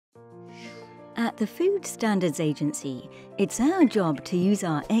At the Food Standards Agency, it's our job to use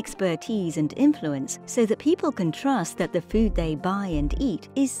our expertise and influence so that people can trust that the food they buy and eat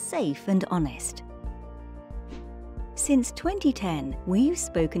is safe and honest. Since 2010, we've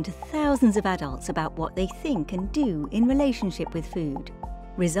spoken to thousands of adults about what they think and do in relationship with food.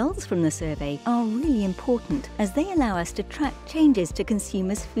 Results from the survey are really important as they allow us to track changes to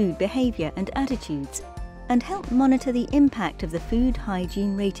consumers' food behaviour and attitudes and help monitor the impact of the Food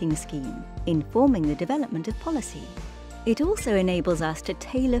Hygiene Rating Scheme, informing the development of policy. It also enables us to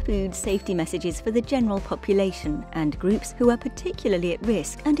tailor food safety messages for the general population and groups who are particularly at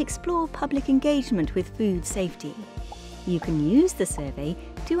risk and explore public engagement with food safety. You can use the survey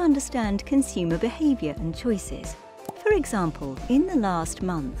to understand consumer behaviour and choices. For example, in the last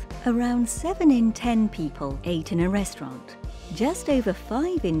month, around 7 in 10 people ate in a restaurant. Just over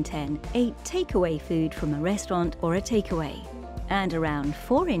 5 in 10 ate takeaway food from a restaurant or a takeaway, and around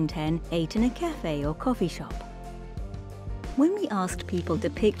 4 in 10 ate in a cafe or coffee shop. When we asked people to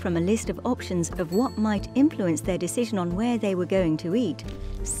pick from a list of options of what might influence their decision on where they were going to eat,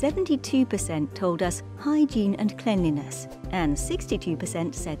 72% told us hygiene and cleanliness, and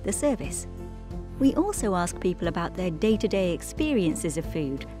 62% said the service. We also asked people about their day-to-day experiences of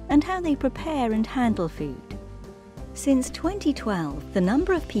food and how they prepare and handle food. Since 2012, the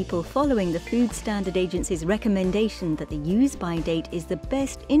number of people following the Food Standard Agency's recommendation that the use-by date is the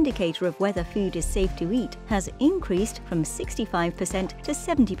best indicator of whether food is safe to eat has increased from 65% to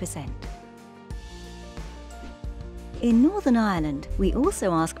 70%. In Northern Ireland, we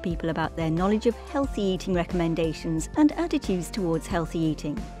also ask people about their knowledge of healthy eating recommendations and attitudes towards healthy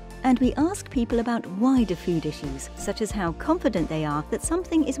eating. And we ask people about wider food issues, such as how confident they are that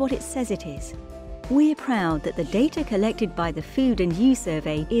something is what it says it is. We're proud that the data collected by the Food and You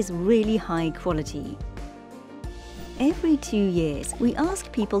survey is really high quality. Every 2 years, we ask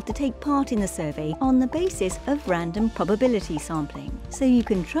people to take part in the survey on the basis of random probability sampling, so you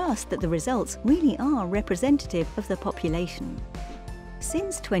can trust that the results really are representative of the population.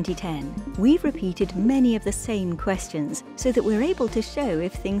 Since 2010, we've repeated many of the same questions so that we're able to show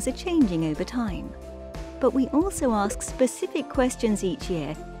if things are changing over time. But we also ask specific questions each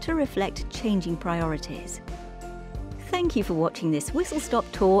year to reflect changing priorities. Thank you for watching this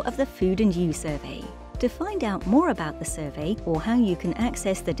whistle-stop tour of the Food and You survey. To find out more about the survey or how you can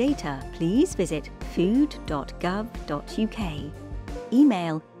access the data, please visit food.gov.uk.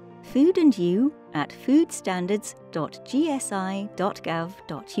 Email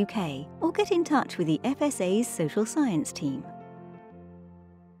foodandyou@foodstandards.gsi.gov.uk or get in touch with the FSA's Social Science team.